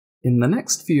In the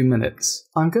next few minutes,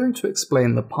 I'm going to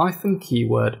explain the Python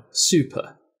keyword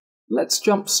super. Let's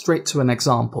jump straight to an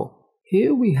example.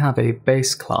 Here we have a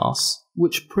base class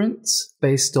which prints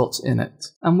base.init,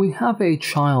 and we have a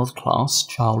child class,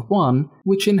 child1,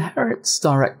 which inherits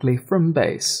directly from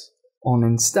base. On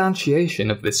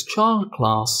instantiation of this child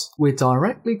class, we're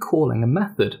directly calling a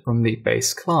method from the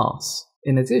base class.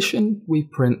 In addition, we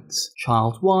print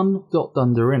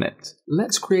child1.underInit.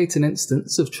 Let's create an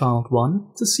instance of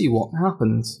child1 to see what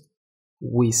happens.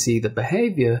 We see the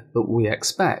behavior that we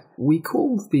expect. We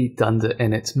called the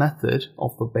dunderInit method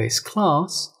of the base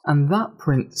class, and that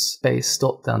prints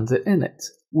base.dunderInit.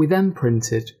 We then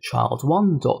printed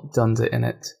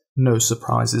child1.dunderInit. No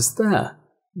surprises there.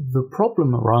 The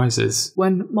problem arises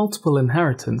when multiple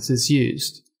inheritance is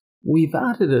used. We've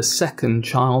added a second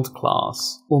child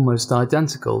class, almost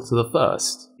identical to the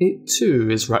first. It too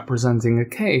is representing a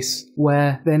case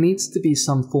where there needs to be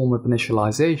some form of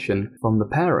initialization from the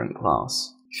parent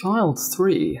class.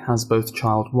 Child3 has both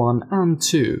child1 and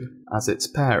 2 as its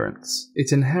parents.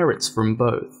 It inherits from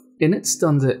both. In its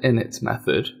dunderInit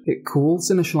method, it calls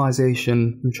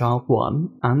initialization from child1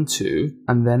 and 2,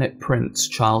 and then it prints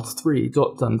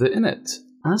child3.dunderInit.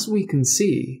 As we can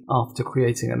see, after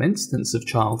creating an instance of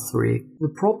child3,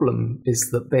 the problem is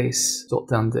that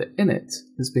base.dunderInit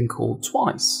has been called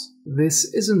twice.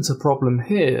 This isn't a problem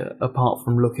here apart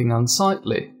from looking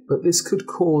unsightly, but this could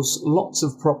cause lots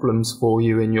of problems for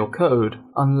you in your code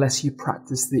unless you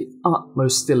practice the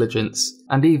utmost diligence,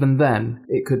 and even then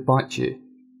it could bite you.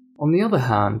 On the other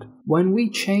hand, when we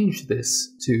change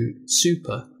this to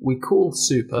super, we call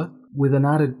super with an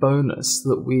added bonus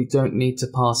that we don't need to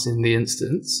pass in the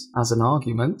instance as an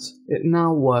argument. It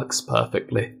now works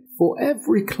perfectly. For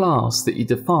every class that you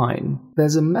define,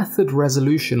 there's a method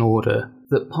resolution order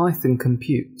that Python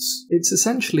computes. It's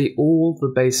essentially all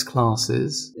the base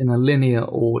classes in a linear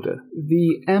order.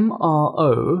 The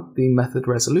MRO, the method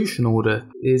resolution order,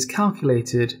 is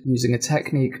calculated using a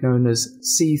technique known as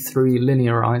C3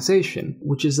 linearization,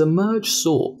 which is a merge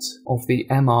sort of the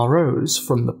MROs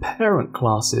from the parent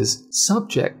classes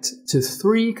subject to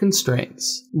 3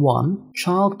 constraints. 1.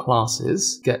 Child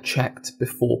classes get checked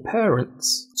before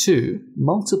parents. 2.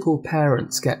 Multiple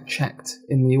parents get checked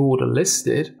in the order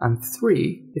listed. And 3.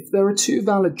 If there are 2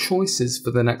 valid choices for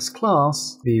the next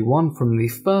class, the one from the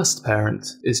first parent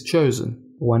is chosen.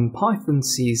 When Python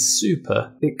sees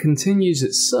super, it continues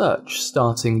its search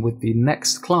starting with the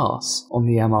next class on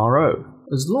the MRO.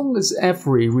 As long as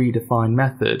every redefined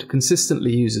method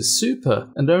consistently uses super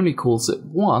and only calls it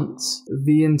once,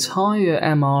 the entire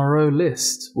MRO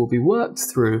list will be worked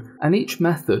through and each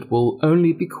method will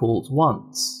only be called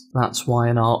once. That's why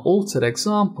in our altered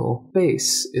example,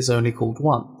 base is only called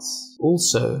once.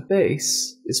 Also,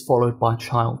 base is followed by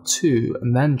child2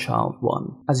 and then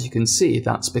child1. As you can see,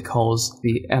 that's because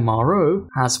the MRO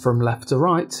has from left to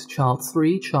right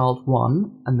child3,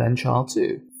 child1, and then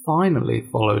child2. Finally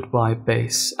followed by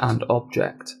base and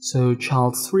object. So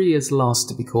child3 is last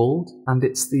to be called, and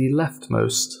it's the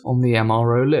leftmost on the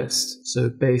MRO list. So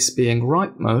base being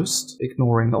rightmost,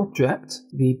 ignoring object,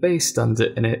 the base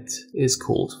dunderInit is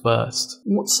called first.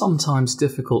 What's sometimes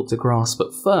difficult to grasp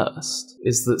at first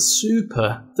is that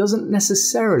super doesn't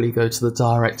necessarily go to the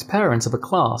direct parent of a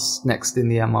class next in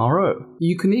the MRO.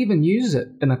 You can even use it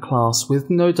in a class with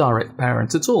no direct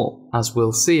parent at all, as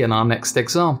we'll see in our next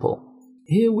example.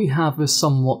 Here we have a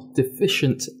somewhat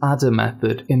deficient adder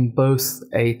method in both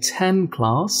a 10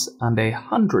 class and a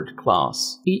 100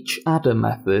 class. Each adder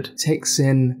method takes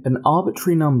in an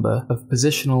arbitrary number of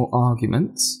positional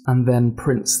arguments and then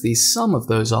prints the sum of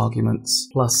those arguments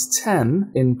plus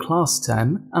 10 in class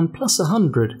 10 and plus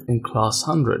 100 in class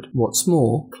 100. What's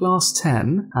more, class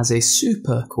 10 has a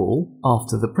super call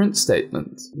after the print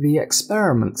statement. The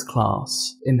experiment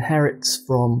class inherits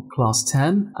from class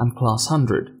 10 and class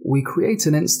 100. We create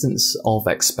an instance of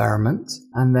experiment,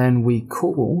 and then we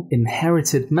call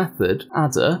inherited method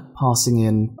adder, passing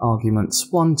in arguments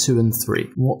 1, 2, and 3.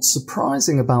 What's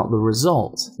surprising about the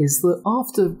result is that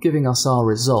after giving us our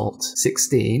result,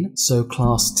 16, so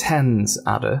class 10's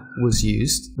adder was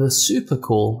used, the super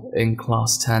call in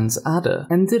class 10's adder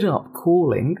ended up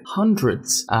calling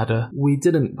hundreds adder. We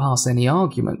didn't pass any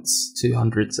arguments to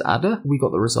hundreds adder, we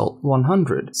got the result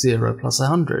 100, 0 plus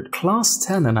 100. Class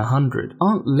 10 and 100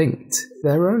 aren't linked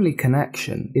their only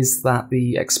connection is that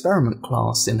the experiment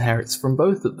class inherits from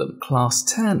both of them. Class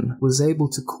 10 was able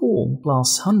to call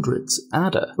Class 100's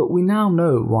adder, but we now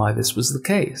know why this was the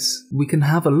case. We can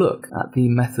have a look at the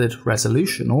method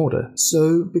resolution order.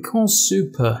 So because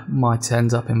super might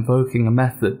end up invoking a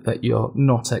method that you're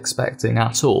not expecting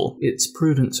at all, it's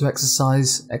prudent to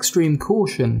exercise extreme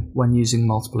caution when using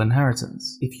multiple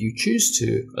inheritance, if you choose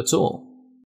to at all.